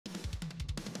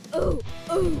Ooh,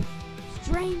 ooh,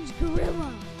 strange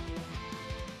gorilla.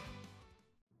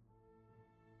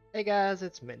 Hey guys,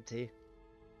 it's Minty.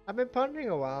 I've been pondering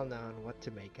a while now on what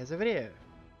to make as a video,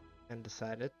 and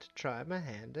decided to try my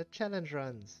hand at challenge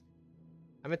runs.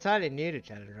 I'm entirely new to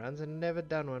challenge runs and never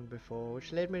done one before,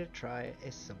 which led me to try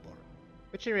a simple run.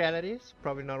 Which in reality is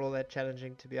probably not all that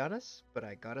challenging to be honest, but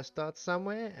I gotta start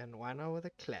somewhere, and why not with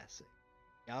a classic,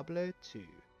 Diablo 2.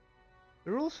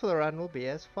 The rules for the run will be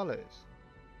as follows.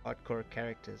 Hardcore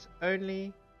characters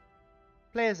only,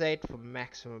 players 8 for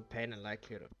maximum pain and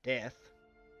likelihood of death,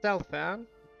 self-found,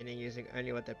 meaning using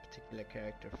only what that particular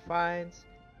character finds,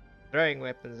 throwing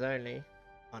weapons only,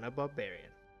 on a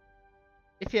barbarian.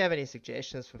 If you have any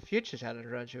suggestions for future challenge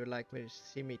runs you would like me to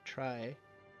see me try,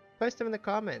 post them in the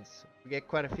comments. If we get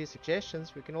quite a few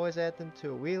suggestions, we can always add them to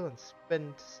a wheel and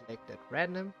spin to select at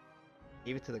random.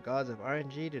 Leave it to the gods of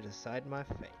RNG to decide my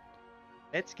fate.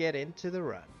 Let's get into the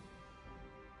run.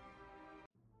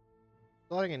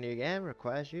 Starting a new game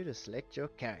requires you to select your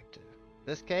character. In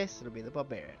this case, it'll be the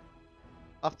barbarian.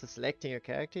 After selecting your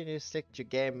character, you need to select your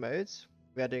game modes.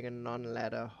 We are doing a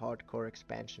non-ladder hardcore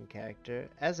expansion character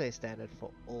as a standard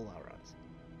for all our runs.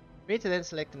 We need to then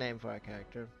select a name for our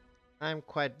character. I'm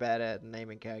quite bad at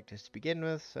naming characters to begin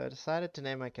with, so I decided to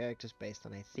name my characters based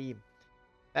on a theme.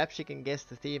 Perhaps you can guess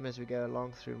the theme as we go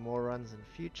along through more runs in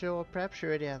the future, or perhaps you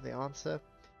already have the answer.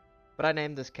 But I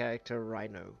named this character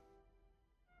Rhino.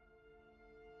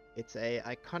 It's a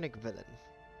iconic villain.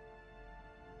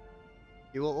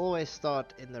 You will always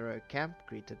start in the rogue camp,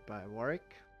 greeted by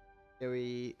Warwick. Here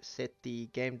we set the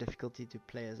game difficulty to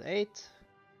players 8,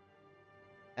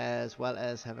 as well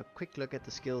as have a quick look at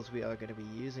the skills we are going to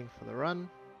be using for the run.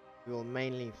 We will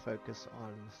mainly focus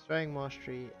on throwing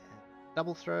mastery and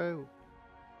double throw,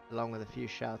 along with a few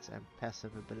shouts and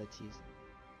passive abilities.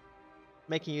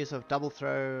 Making use of double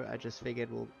throw, I just figured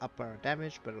will up our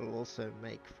damage, but it will also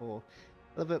make for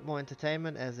a little bit more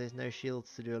entertainment as there's no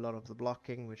shields to do a lot of the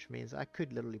blocking, which means I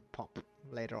could literally pop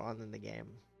later on in the game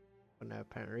for no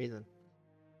apparent reason.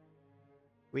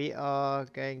 We are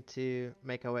going to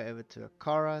make our way over to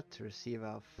Akara to receive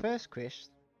our first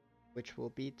quest, which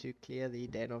will be to clear the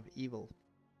Den of Evil.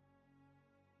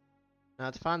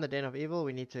 Now to find the Den of Evil,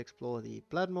 we need to explore the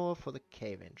Bloodmoor for the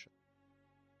cave entrance.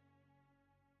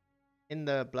 In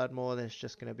the Bloodmoor, there's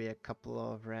just going to be a couple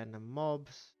of random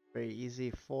mobs. Very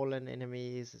easy fallen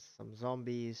enemies, some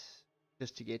zombies,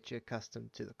 just to get you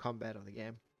accustomed to the combat of the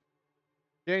game.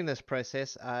 During this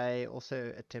process, I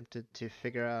also attempted to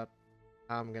figure out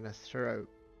how I'm going to throw,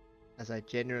 as I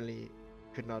generally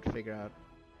could not figure out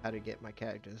how to get my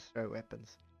characters to throw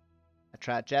weapons. I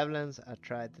tried javelins, I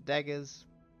tried the daggers.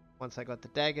 Once I got the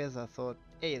daggers, I thought,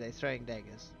 hey, they're throwing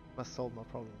daggers, must solve my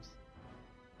problems.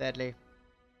 Sadly,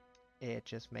 it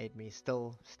just made me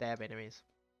still stab enemies.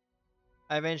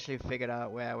 I eventually figured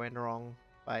out where I went wrong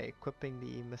by equipping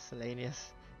the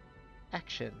miscellaneous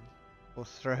action for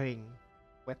throwing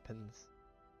weapons.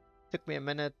 Took me a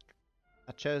minute.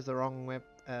 I chose the wrong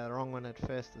one at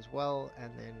first as well, and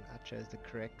then I chose the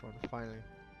correct one finally.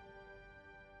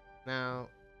 Now,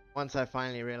 once I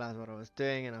finally realized what I was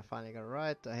doing and I finally got it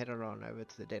right, I headed on over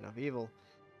to the Den of Evil.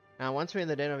 Now, once we're in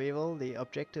the Den of Evil, the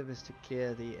objective is to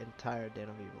clear the entire Den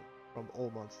of Evil from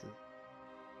all monsters.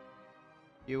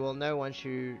 You will know once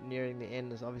you're nearing the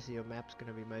end, as obviously your map's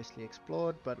going to be mostly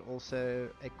explored, but also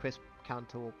a quest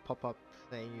counter will pop up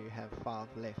saying you have 5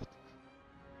 left.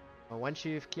 Well, once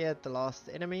you've cleared the last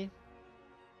enemy,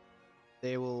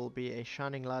 there will be a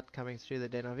shining light coming through the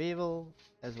Den of Evil,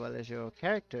 as well as your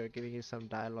character giving you some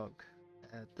dialogue.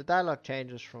 The dialogue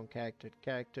changes from character to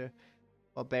character.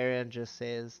 Barbarian just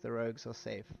says the rogues are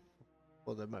safe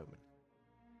for the moment.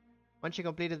 Once you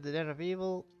completed the Den of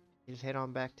Evil, you just head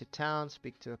on back to town,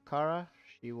 speak to Akara.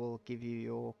 She will give you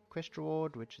your quest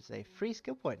reward, which is a free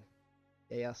skill point.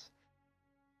 Yes.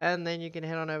 And then you can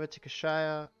head on over to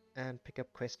Kashaya and pick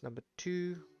up quest number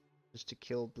 2, just to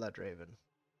kill Bloodraven.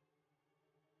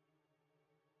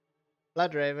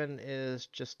 Bloodraven is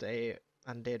just a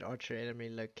undead archer enemy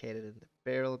located in the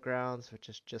burial grounds, which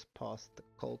is just past the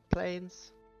cold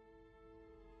plains.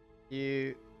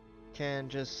 You can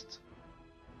just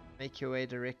make your way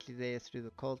directly there through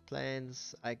the cold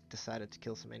plains. I decided to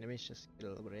kill some enemies just to get a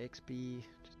little bit of XP,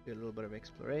 just do a little bit of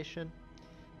exploration.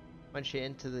 Once you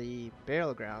enter the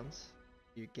burial grounds,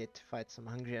 you get to fight some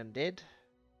hungry undead,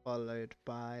 followed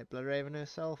by Bloodraven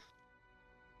herself.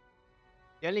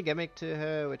 The only gimmick to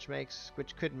her which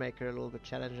could make her a little bit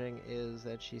challenging is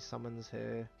that she summons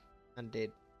her undead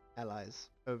allies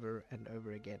over and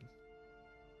over again.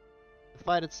 The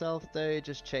fight itself though,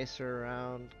 just chase her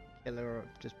around, kill her,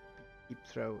 just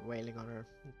wailing on her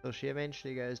until she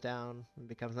eventually goes down and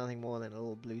becomes nothing more than a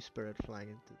little blue spirit flying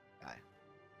into the sky.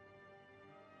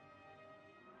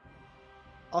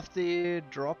 After you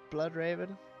drop Bloodraven,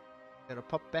 you're going to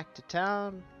pop back to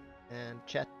town and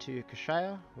chat to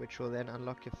Kashaya, which will then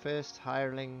unlock your first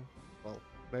hireling, well,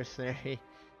 mercenary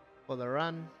for the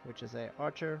run, which is a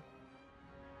archer.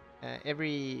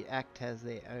 Every act has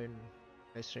their own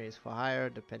mercenaries for hire.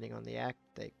 Depending on the act,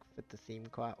 they fit the theme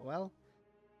quite well.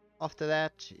 After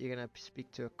that, you're going to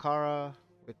speak to Akara,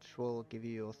 which will give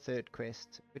you your third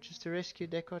quest, which is to rescue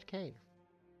Deckard Cain.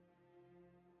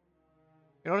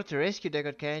 In order to rescue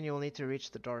Deckard Cain, you will need to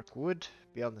reach the Dark Wood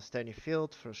beyond the Stony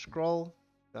Field for a scroll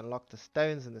to unlock the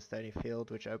stones in the Stony Field,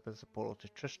 which opens the portal to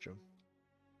Tristram.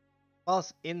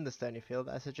 Whilst in the Stony Field,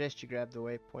 I suggest you grab the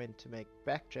waypoint to make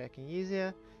backtracking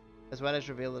easier, as well as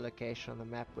reveal the location on the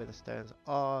map where the stones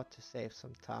are to save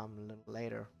some time a little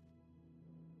later.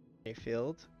 Stony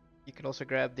Field, you can also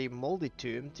grab the Moldy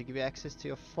Tomb to give you access to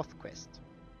your fourth quest.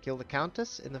 Kill the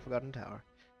Countess in the Forgotten Tower.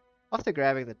 After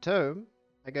grabbing the tomb,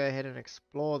 I go ahead and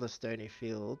explore the Stony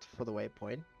Field for the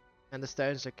waypoint and the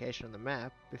stone's location on the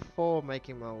map before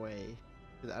making my way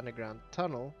to the underground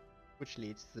tunnel which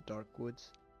leads to the Dark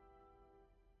Woods.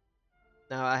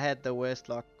 Now I had the worst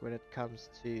luck when it comes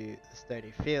to the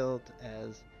Stony Field,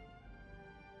 as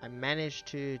I managed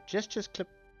to just clip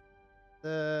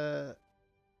the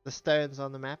stones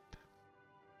on the map,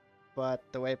 but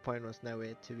the waypoint was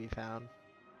nowhere to be found.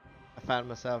 I found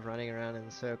myself running around in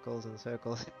circles and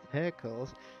circles and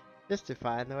circles just to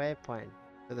find the waypoint.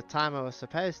 So the time I was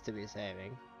supposed to be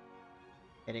saving,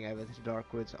 heading over to the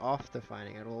Dark Woods after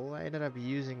finding it all, I ended up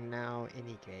using now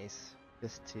any case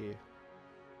just to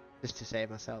save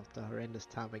myself the horrendous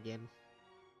time again.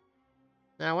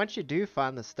 Now once you do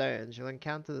find the stones, you'll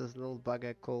encounter this little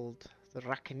bugger called the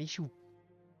Rakanishu.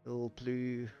 Little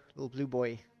blue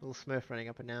boy, little smurf running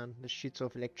up and down that shoots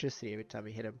off electricity every time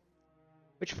you hit him.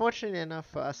 Which fortunately enough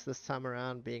for us this time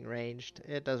around, being ranged,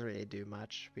 it doesn't really do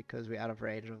much because we're out of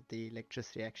range of the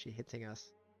electricity actually hitting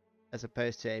us, as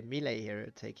opposed to a melee hero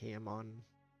taking him on,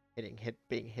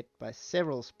 being hit by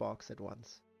several sparks at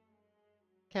once.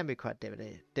 Can be quite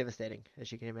devastating,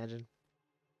 as you can imagine.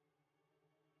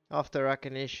 After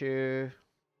Rakanishu,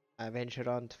 I ventured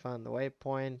on to find the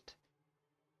waypoint.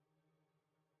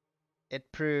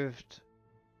 It proved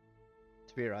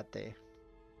to be right there.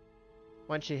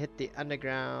 Once you hit the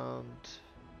underground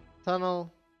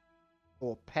tunnel,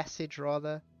 or passage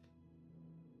rather,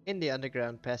 in the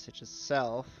underground passage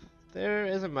itself, there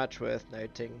isn't much worth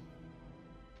noting.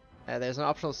 There's an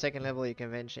optional second level you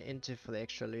can venture into for the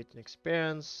extra loot and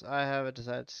experience. I have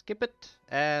decided to skip it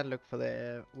and look for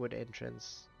the wood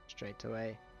entrance straight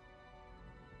away.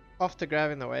 After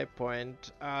grabbing the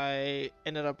waypoint, I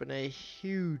ended up in a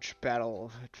huge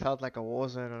battle. It felt like a war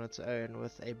zone on its own,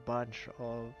 with a bunch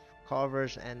of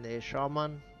carvers and their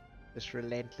shaman just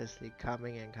relentlessly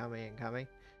coming and coming and coming.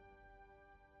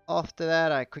 After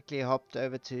that, I quickly hopped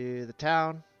over to the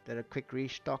town, did a quick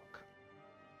restock,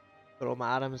 got all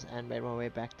my items, and made my way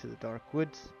back to the Dark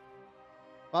Woods.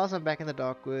 Whilst I'm back in the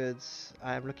Dark Woods,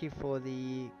 I'm looking for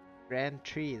the grand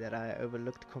tree that I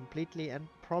overlooked completely and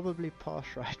probably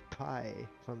passed right by,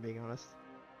 if I'm being honest.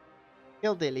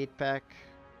 Killed the elite pack,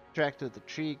 interacted with the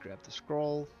tree, grabbed the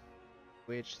scroll,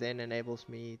 which then enables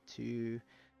me to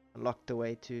unlock the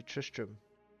way to Tristram.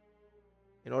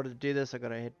 In order to do this, I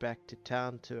gotta head back to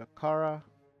town to Akara,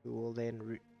 who will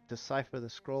then decipher the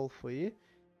scroll for you,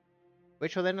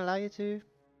 which will then allow you to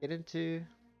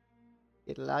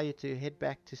head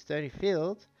back to Stony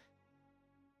Field,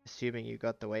 assuming you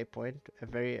got the waypoint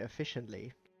very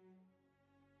efficiently,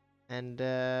 and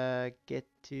get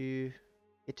to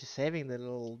saving the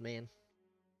little old man.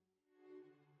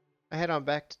 I head on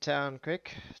back to town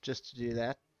quick, just to do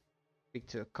that. Speak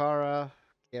to Akara,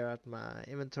 clear out my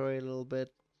inventory a little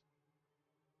bit.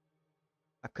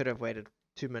 I could have waited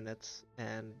 2 minutes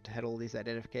and had all these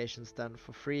identifications done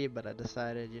for free, but I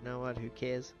decided, you know what, who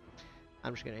cares?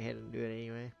 I'm just gonna head and do it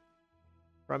anyway.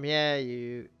 From here,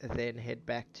 you then head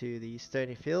back to the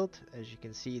Stony Field. As you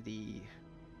can see, the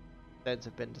stones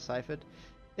have been deciphered.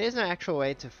 There's no actual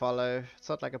way to follow. It's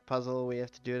not like a puzzle where you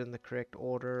have to do it in the correct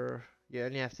order. You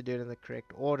only have to do it in the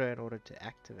correct order in order to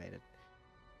activate it.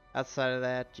 Outside of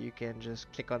that, you can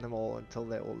just click on them all until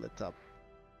they're all lit up,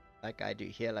 like I do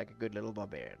here, like a good little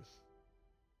barbarian.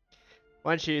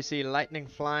 Once you see lightning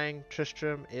flying,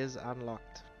 Tristram is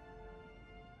unlocked.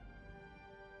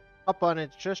 Hop on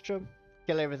into Tristram,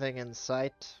 kill everything in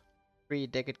sight, free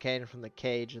Deckard Cain from the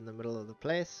cage in the middle of the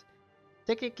place.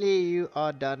 Technically you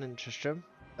are done in Tristram,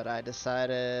 but I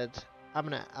decided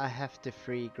I have to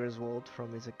free Griswold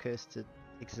from his accursed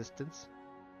existence.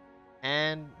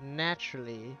 And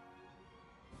naturally,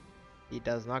 he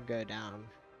does not go down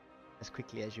as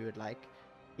quickly as you would like.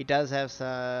 He does have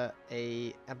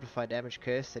a amplified damage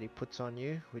curse that he puts on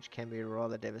you, which can be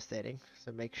rather devastating.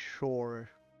 So make sure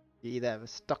you either have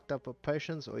stocked up of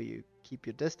potions or you keep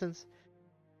your distance.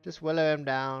 Just willow him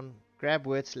down, grab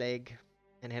Wirt's leg,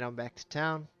 and head on back to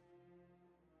town.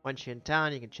 Once you're in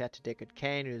town, you can chat to Deckard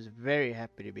Cain, who's very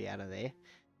happy to be out of there.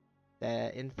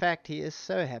 In fact, he is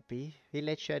so happy, he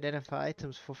lets you identify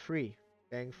items for free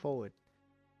going forward.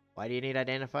 Why do you need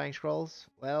identifying scrolls?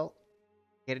 Well,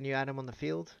 get a new item on the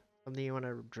field, something you want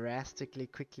to drastically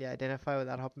quickly identify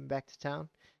without hopping back to town.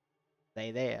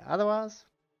 Stay there. Otherwise,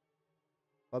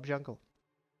 Bob's your uncle.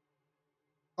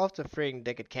 After freeing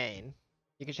Deckard Cain,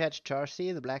 you can chat to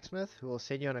Charcy, the blacksmith, who will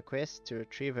send you on a quest to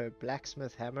retrieve her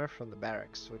blacksmith hammer from the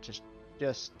barracks, which is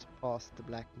just past the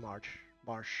Black Marsh.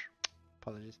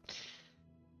 Apologies.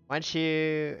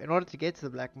 In order to get to the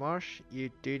Black Marsh, you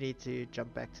do need to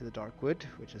jump back to the Dark Wood,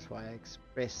 which is why I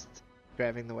expressed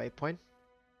grabbing the waypoint.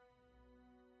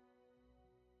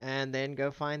 And then go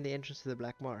find the entrance to the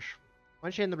Black Marsh.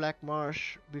 Once you're in the Black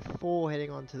Marsh, before heading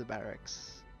on to the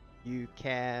barracks, you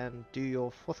can do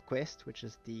your 4th quest, which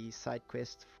is the side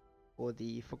quest for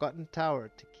the Forgotten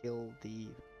Tower to kill the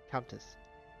Countess.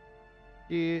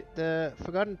 The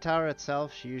Forgotten Tower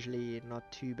itself is usually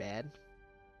not too bad.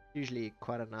 Usually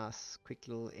quite a nice, quick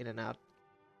little in and out.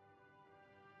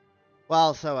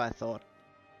 Well, so I thought.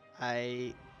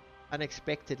 I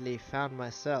unexpectedly found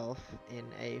myself in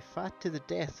a fight to the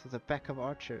death with a pack of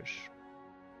archers.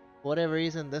 For whatever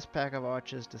reason, this pack of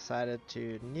archers decided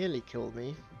to nearly kill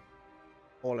me.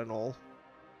 All in all,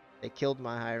 they killed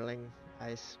my hireling.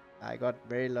 I got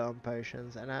very low on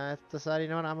potions, and I decided, you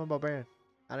know what, I'm a barbarian.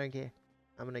 I don't care.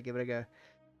 I'm gonna give it a go.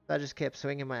 So I just kept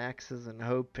swinging my axes and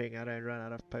hoping I don't run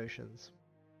out of potions.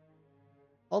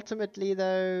 Ultimately,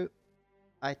 though,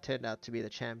 I turned out to be the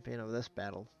champion of this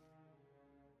battle.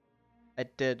 I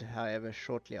did, however,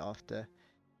 shortly after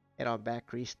head on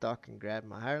back, restock, and grab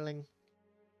my hireling.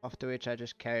 After which I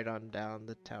just carried on down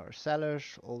the tower cellars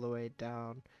all the way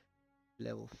down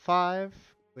level 5,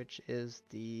 which is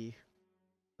the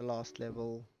last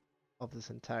level of this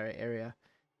entire area.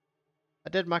 I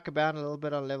did muck about a little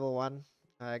bit on level 1.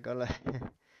 I got a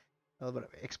little bit of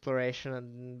exploration,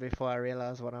 and before I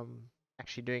realized what I'm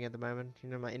actually doing at the moment, you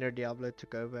know, my inner Diablo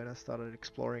took over and I started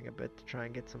exploring a bit to try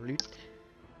and get some loot.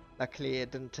 Luckily,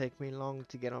 it didn't take me long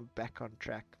to get back on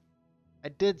track. I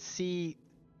did see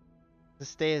the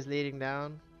stairs leading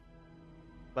down,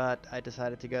 but I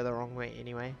decided to go the wrong way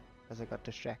anyway, as I got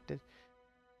distracted.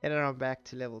 Headed on back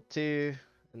to level 2,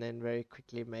 and then very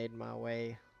quickly made my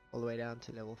way all the way down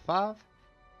to level 5.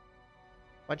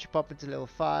 Once you pop into level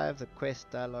 5, the quest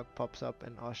dialog pops up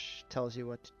and Osh tells you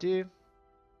what to do.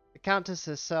 The Countess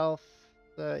herself,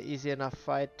 easy enough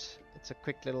fight. It's a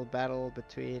quick little battle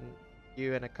between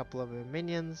you and a couple of her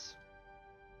minions.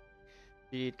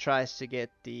 She tries to get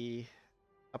the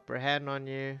upper hand on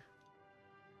you,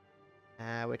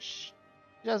 which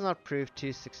does not prove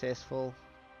too successful.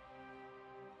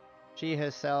 She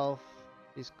herself,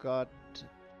 she's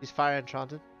fire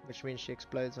enchanted, which means she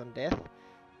explodes on death.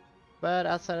 But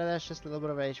outside of that, it's just a little bit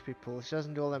of HP pool. She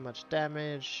doesn't do all that much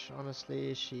damage,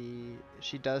 honestly.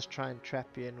 She does try and trap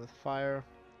you in with fire,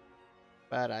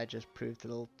 but I just proved a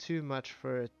little too much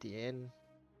for her at the end.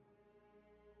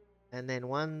 And then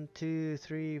 1, 2,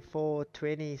 3, 4,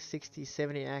 20, 60,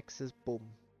 70 axes, boom.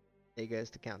 There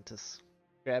goes the Countess.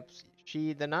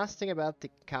 The nice thing about the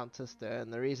Countess though,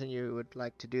 and the reason you would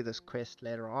like to do this quest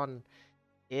later on,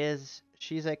 is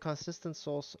she's a consistent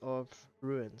source of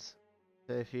ruins.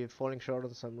 So if you're falling short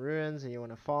on some ruins and you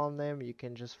want to farm them, you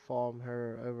can just farm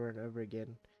her over and over again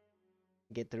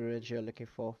and get the ruins you're looking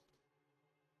for.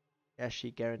 As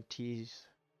she guarantees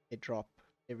a drop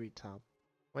every time.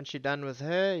 Once you're done with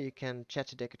her, you can chat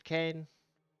to Deckard Cain.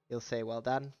 He'll say well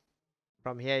done.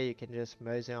 From here you can just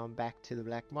mosey on back to the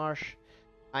Black Marsh.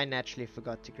 I naturally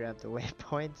forgot to grab the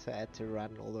waypoint, so I had to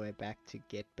run all the way back to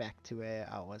get back to where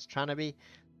I was trying to be.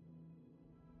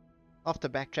 After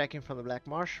backtracking from the Black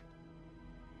Marsh,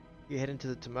 you head into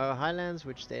the Tomoa Highlands,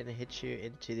 which then hits you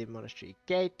into the Monastery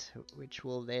Gate, which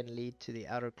will then lead to the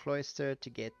Outer Cloister to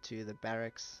get to the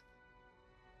barracks.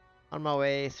 On my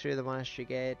way through the Monastery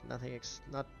Gate,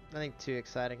 nothing too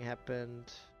exciting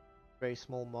happened. Very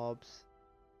small mobs.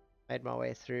 Made my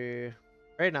way through.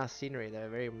 Very nice scenery though,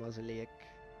 very mausolaic,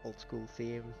 old school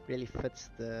theme. Really fits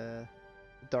the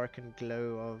darkened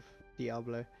glow of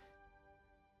Diablo.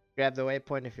 Grab the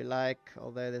waypoint if you like,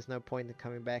 although there's no point in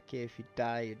coming back here. If you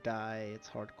die, you die. It's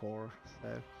hardcore.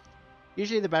 So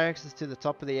usually the barracks is to the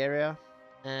top of the area.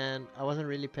 and I wasn't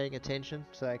really paying attention,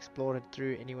 so I explored it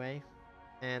through anyway,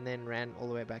 and then ran all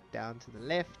the way back down to the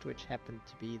left, which happened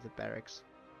to be the barracks.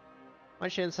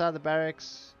 Once you're inside the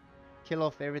barracks, kill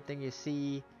off everything you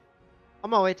see. On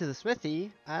my way to the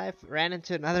smithy, I ran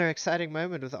into another exciting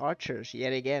moment with archers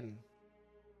yet again.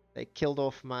 They killed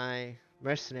off my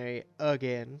mercenary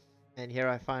again, and here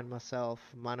I find myself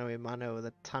mano a mano with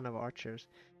a ton of archers.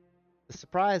 The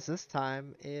surprise this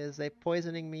time is they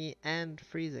poisoning me and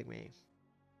freezing me.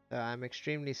 So I'm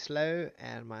extremely slow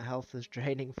and my health is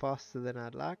draining faster than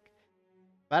I'd like.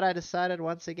 But I decided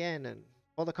once again, and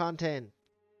for the content,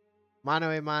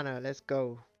 mano a mano, let's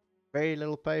go. Very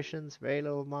little potions, very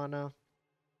little mana.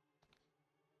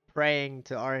 Praying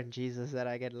to RNGesus that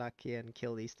I get lucky and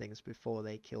kill these things before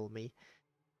they kill me.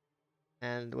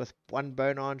 And with one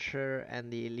bone archer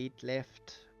and the elite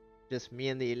left, just me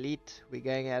and the elite, we're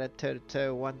going at it toe to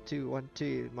toe, 1-2,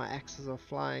 1-2. My axes are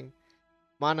flying.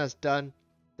 Mana's done.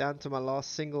 Down to my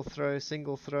last single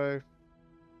throw.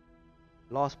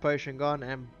 Last potion gone,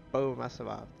 and boom, I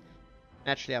survived.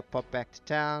 Naturally, I popped back to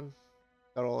town,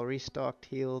 got all restocked,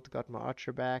 healed, got my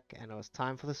archer back, and it was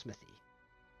time for the smithy.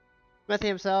 Smithy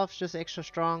himself, just extra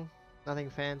strong, nothing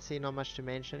fancy, not much to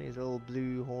mention. He's a little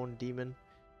blue horn demon.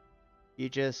 You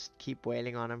just keep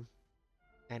wailing on him,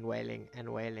 and wailing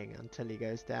until he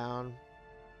goes down.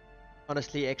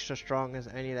 Honestly, extra strong is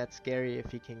only that scary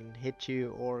if he can hit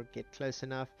you or get close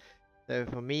enough. So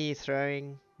for me,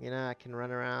 throwing, I can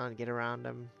run around, get around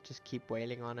him, just keep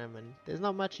wailing on him, and there's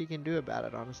not much you can do about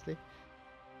it, honestly.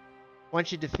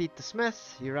 Once you defeat the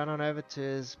smith, you run on over to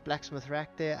his blacksmith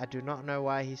rack there. I do not know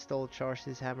why he stole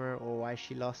Charcy's hammer or why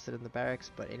she lost it in the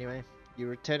barracks, but anyway, you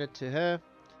return it to her.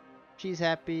 She's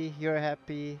happy, you're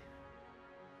happy,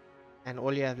 and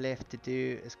all you have left to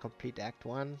do is complete Act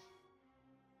 1,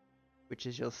 which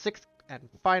is your 6th and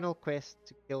final quest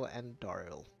to kill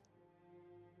Andariel.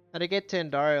 Now to get to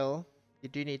Andariel, you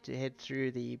do need to head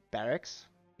through the barracks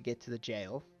to get to the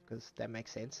jail, because that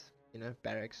makes sense.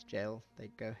 Barracks, jail, they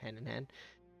go hand in hand.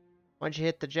 Once you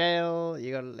hit the jail,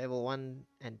 you got level 1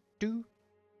 and 2.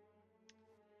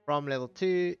 From level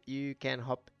 2, you can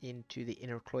hop into the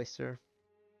inner cloister.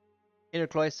 Inner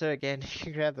cloister, again, you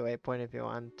can grab the waypoint if you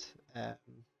want,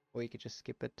 or you could just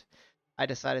skip it. I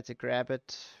decided to grab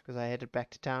it because I headed back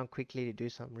to town quickly to do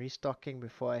some restocking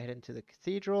before I head into the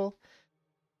cathedral.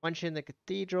 Once you're in the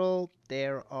cathedral,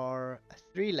 there are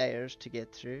 3 layers to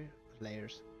get through.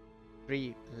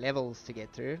 3 levels to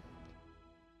get through.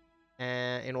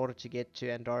 In order to get to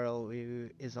Andariel, who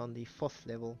is on the 4th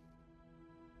level.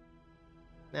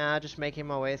 Now, just making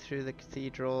my way through the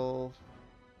cathedral.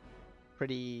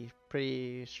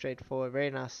 Pretty straightforward. Very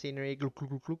nice scenery. Gluk, gluk,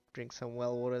 gluk, gluk. Drink some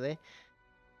well water there.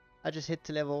 I just hit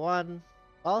to level 1.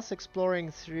 Whilst exploring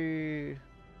through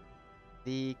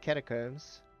the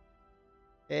catacombs,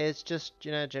 it's just,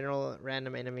 general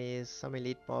random enemies, some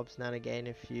elite mobs now and again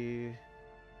if you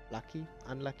lucky,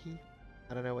 unlucky.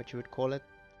 I don't know what you would call it.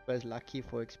 I suppose lucky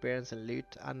for experience and loot,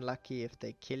 unlucky if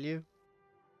they kill you.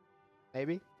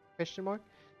 Maybe? Question mark.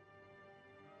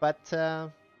 But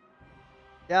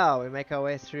yeah, we make our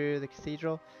way through the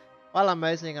cathedral. While I'm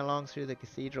moseying along through the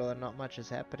cathedral and not much is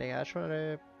happening, I just want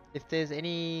to, if there's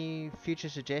any future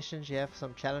suggestions you have for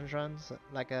some challenge runs,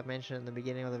 like I mentioned in the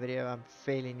beginning of the video, I'm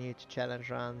fairly new to challenge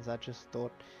runs. I just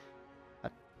thought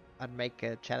I'd make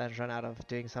a challenge run out of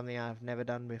doing something I've never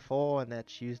done before, and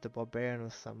that's use the barbarian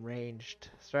with some ranged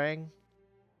throwing.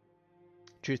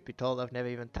 Truth be told, I've never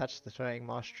even touched the throwing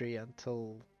mastery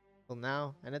until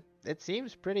now, and it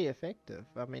seems pretty effective.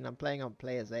 I mean, I'm playing on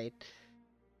players 8,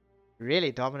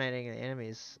 really dominating the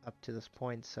enemies up to this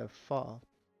point so far.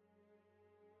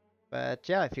 But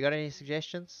yeah, if you got any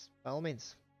suggestions, by all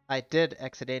means. I did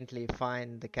accidentally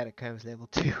find the catacombs level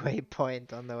 2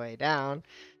 waypoint on the way down,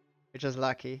 which was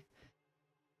lucky.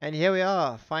 And here we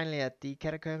are, finally at the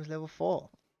catacombs level 4.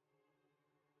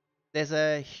 There's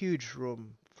a huge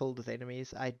room filled with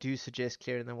enemies. I do suggest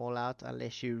clearing them all out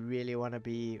unless you really want to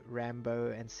be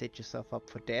Rambo and set yourself up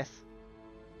for death.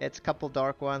 It's a couple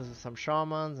dark ones with some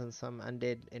shamans and some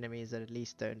undead enemies that at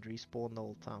least don't respawn the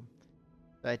whole time.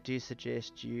 So I do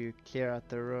suggest you clear out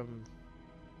the room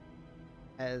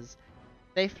as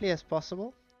safely as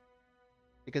possible,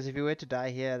 because if you were to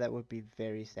die here, that would be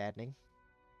very saddening,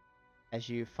 as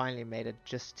you finally made it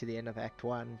just to the end of Act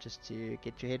 1 just to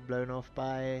get your head blown off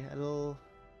by a little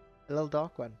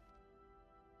dark one.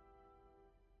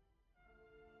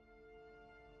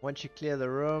 Once you clear the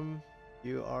room,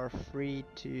 you are free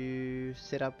to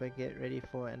set up and get ready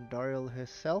for Andariel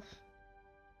herself,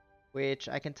 which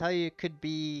I can tell you could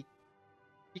be,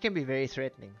 she can be very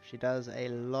threatening. She does a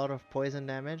lot of poison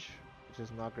damage, which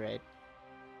is not great,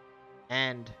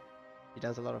 and She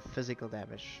does a lot of physical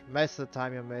damage. Most of the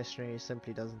time your mercenary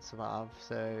simply doesn't survive,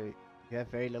 so you have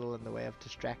very little in the way of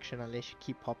distraction unless you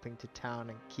keep hopping to town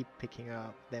and keep picking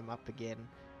them up again.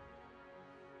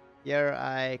 Here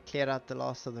I cleared out the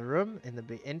last of the room in the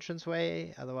big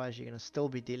entranceway, otherwise you're going to still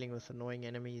be dealing with annoying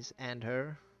enemies and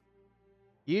her.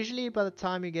 Usually by the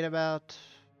time you get about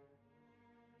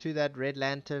to that red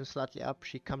lantern slightly up,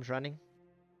 she comes running.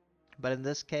 But in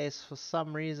this case, for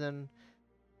some reason,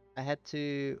 I had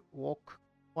to walk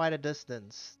quite a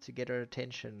distance to get her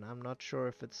attention. I'm not sure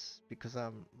if it's because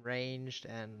I'm ranged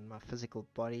and my physical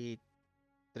body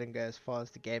didn't go as far as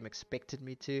the game expected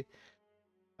me to.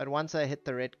 But once I hit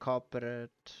the red carpet,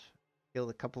 it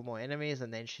killed a couple more enemies,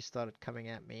 and then she started coming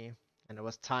at me, and it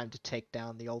was time to take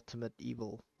down the ultimate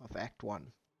evil of Act 1.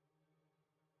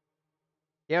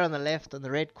 Here on the left, in the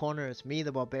red corner, is me,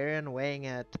 the barbarian, weighing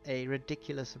at a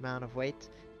ridiculous amount of weight,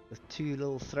 with 2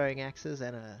 little throwing axes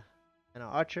and an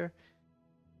archer.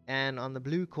 And on the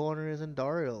blue corner is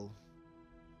Andoriel.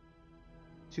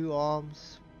 2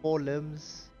 arms, 4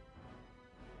 limbs,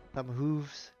 some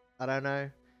hooves, I don't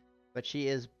know. But she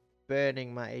is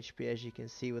burning my HP, as you can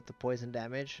see, with the poison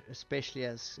damage, especially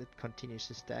as it continues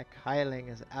to stack. Hireling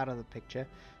is out of the picture.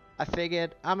 I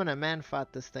figured I'm gonna man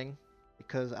fight this thing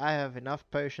because I have enough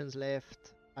potions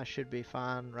left. I should be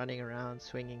fine running around,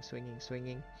 swinging.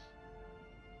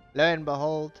 Lo and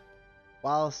behold,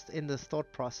 whilst in this thought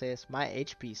process, my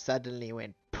HP suddenly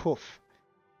went poof.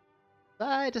 So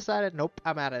I decided, nope,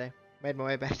 I'm out of there. Made my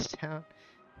way back to town.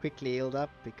 Quickly healed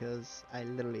up because I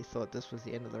literally thought this was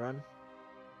the end of the run.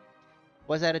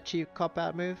 Was that a cheap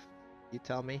cop-out move? You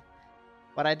tell me.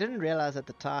 What I didn't realize at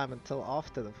the time until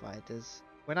after the fight is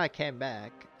when I came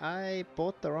back, I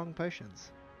bought the wrong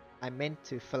potions. I meant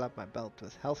to fill up my belt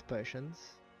with health potions,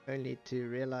 only to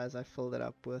realize I filled it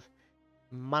up with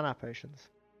mana potions,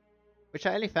 which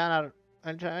I only found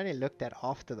out, I only looked at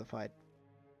after the fight.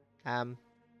 I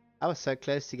was so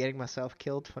close to getting myself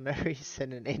killed for no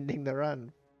reason and ending the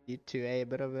run due to a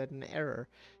bit of an error.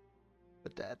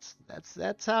 But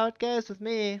that's how it goes with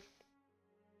me.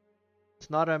 It's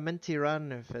not a minty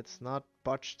run if it's not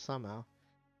botched somehow.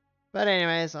 But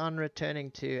anyways, on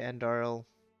returning to Andoriel,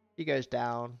 he goes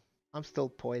down. I'm still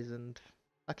poisoned.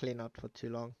 Luckily not for too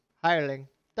long. Hireling,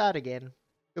 start again.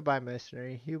 Goodbye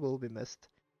mercenary, you will be missed.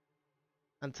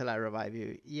 Until I revive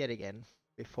you yet again,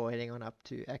 before heading on up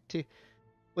to Act 2.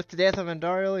 With the death of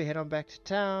Andoriel, you head on back to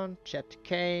town, chat to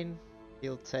Kane.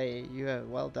 He'll say, you are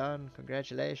well done,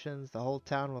 congratulations. The whole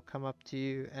town will come up to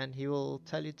you, and he will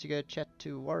tell you to go chat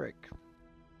to Warwick.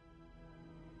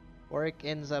 Warwick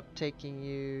ends up taking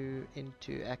you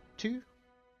into Act 2,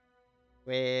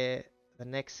 where the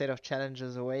next set of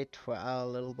challenges await for our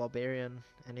little barbarian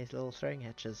and his little throwing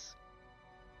hatches.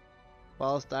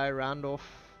 Whilst I round off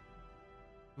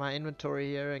my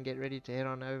inventory here and get ready to head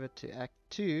on over to Act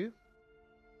 2,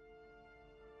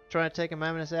 trying to take a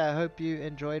moment and say I hope you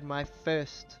enjoyed my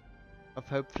first of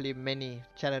hopefully many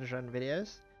challenge run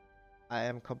videos. I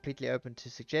am completely open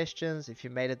to suggestions. If you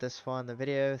made it this far in the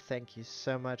video, thank you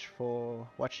so much for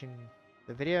watching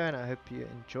the video, and I hope you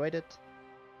enjoyed it.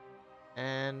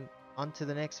 And on to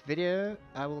the next video.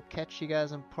 I will catch you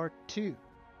guys in part 2.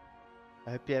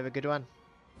 I hope you have a good one.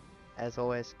 As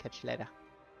always, catch you later.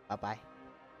 Bye bye.